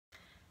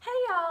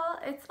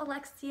it's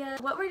Alexia.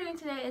 What we're doing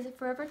today is a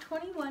Forever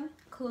 21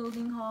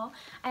 clothing haul,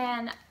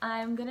 and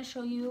I'm gonna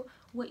show you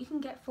what you can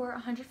get for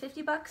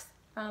 150 bucks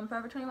from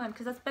Forever 21,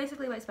 because that's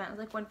basically what I spent. It was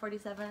like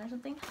 147 or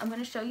something. I'm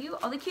gonna show you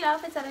all the cute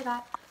outfits that I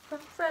got from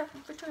Forever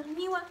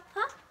 21.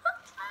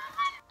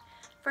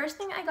 First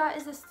thing I got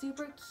is a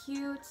super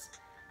cute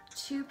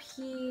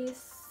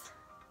two-piece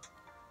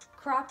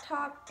crop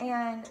top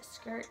and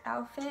skirt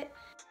outfit.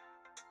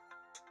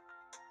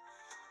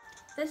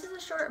 This is a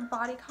short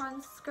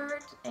bodycon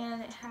skirt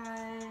and it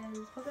has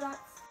polka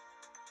dots.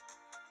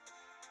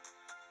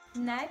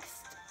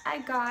 Next, I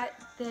got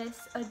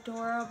this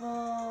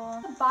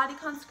adorable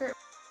bodycon skirt.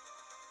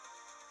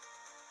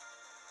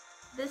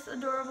 This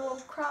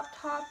adorable crop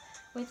top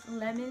with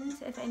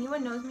lemons. If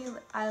anyone knows me,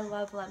 I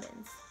love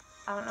lemons.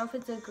 I don't know if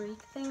it's a Greek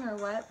thing or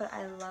what, but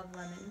I love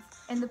lemons.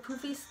 And the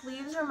poofy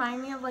sleeves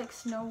remind me of like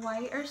Snow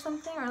White or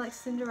something, or like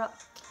Cinderella.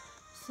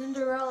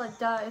 Cinderella,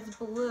 duh, it's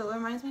blue. It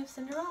reminds me of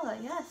Cinderella,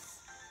 yes.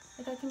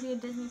 Like I can be a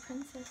Disney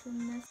princess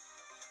in this.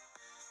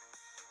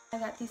 I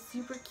got these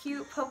super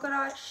cute polka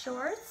dot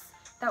shorts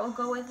that will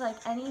go with like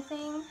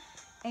anything.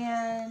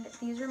 And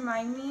these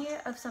remind me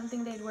of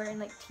something they'd wear in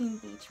like Teen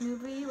Beach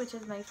Movie, which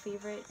is my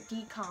favorite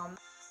decom.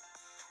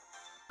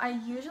 I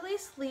usually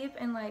sleep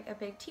in like a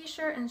big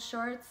t-shirt and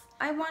shorts.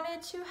 I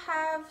wanted to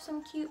have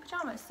some cute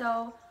pajamas,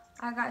 so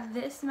I got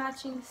this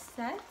matching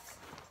set,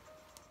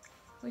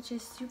 which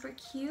is super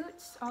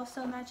cute.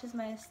 Also matches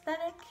my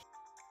aesthetic.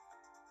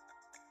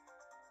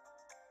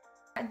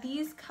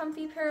 These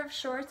comfy pair of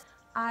shorts.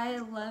 I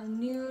love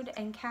nude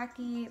and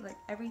khaki, like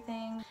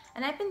everything.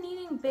 And I've been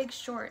needing big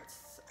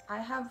shorts. I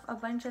have a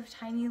bunch of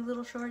tiny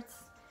little shorts,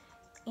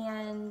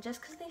 and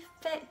just because they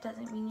fit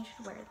doesn't mean you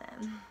should wear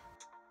them.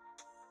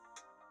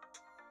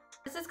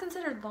 This is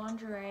considered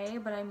lingerie,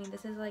 but I mean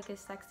this is like as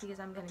sexy as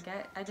I'm gonna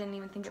get. I didn't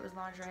even think it was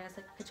lingerie, it's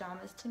like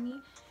pajamas to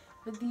me.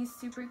 But these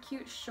super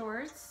cute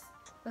shorts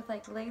with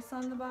like lace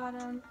on the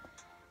bottom.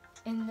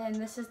 And then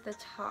this is the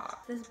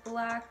top. This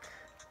black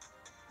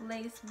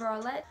lace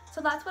bralette.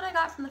 So that's what I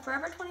got from the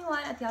Forever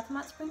 21 at the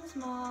Altamont Springs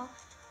Mall.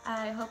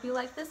 I hope you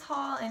liked this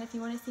haul, and if you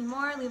want to see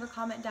more, leave a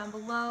comment down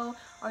below,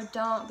 or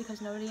don't,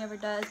 because nobody ever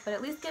does, but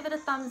at least give it a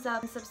thumbs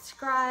up and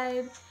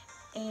subscribe,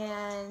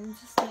 and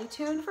stay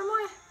tuned for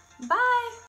more. Bye!